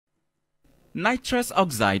Nitrous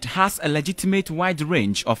oxide has a legitimate wide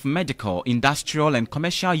range of medical, industrial and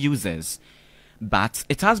commercial uses, but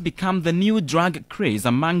it has become the new drug craze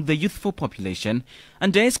among the youthful population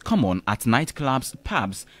and is common at nightclubs,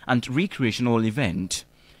 pubs and recreational events.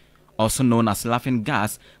 Also known as laughing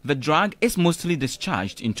gas, the drug is mostly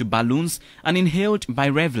discharged into balloons and inhaled by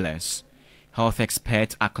revelers. Health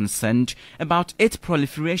experts are concerned about its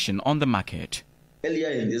proliferation on the market. Earlier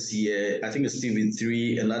in this year, I think it's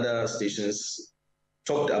TV3 and other stations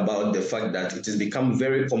talked about the fact that it has become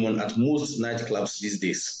very common at most nightclubs these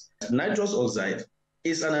days. Nitrous oxide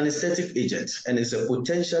is an anesthetic agent and it's a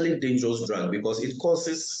potentially dangerous drug because it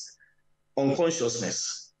causes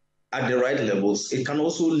unconsciousness at the right levels. It can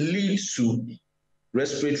also lead to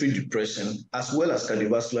respiratory depression as well as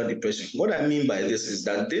cardiovascular depression. What I mean by this is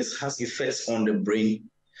that this has effects on the brain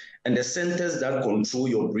and the centers that control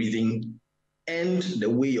your breathing and the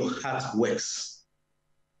way your heart works,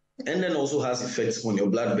 and then also has effects on your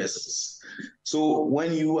blood vessels. So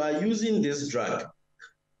when you are using this drug,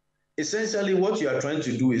 essentially what you are trying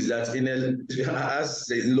to do is that as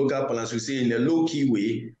the local parlance we say, in a low-key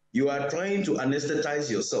way, you are trying to anesthetize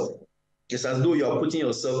yourself. It's as though you are putting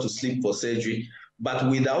yourself to sleep for surgery, but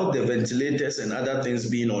without the ventilators and other things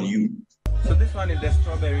being on you. So this one is the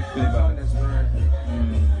strawberry flavor.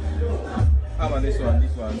 How about this one?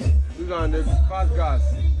 This one is fast gas.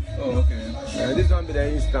 Oh, okay. This one be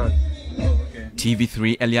the instant. Oh, okay.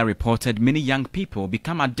 TV3 earlier reported many young people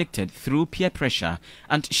become addicted through peer pressure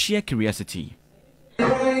and sheer curiosity.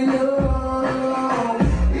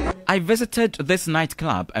 I visited this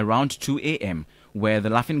nightclub around 2 a.m. where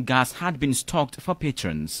the laughing gas had been stocked for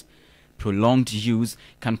patrons. Prolonged use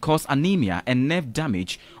can cause anemia and nerve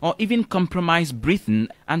damage or even compromise breathing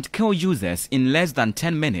and kill users in less than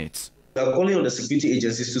 10 minutes. We are calling on the security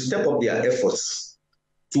agencies to step up their efforts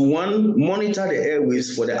to, one, monitor the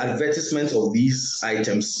airwaves for the advertisement of these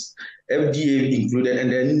items, FDA included,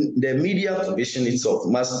 and then the media commission itself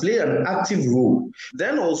must play an active role.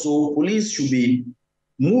 Then also, police should be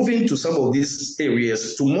moving to some of these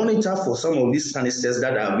areas to monitor for some of these canisters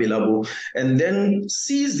that are available, and then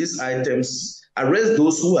seize these items, arrest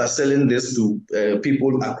those who are selling this to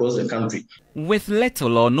people across the country. With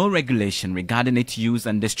little or no regulation regarding its use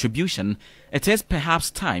and distribution, it is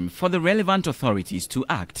perhaps time for the relevant authorities to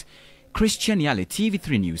act. Christian Yale,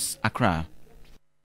 TV3 News, Accra.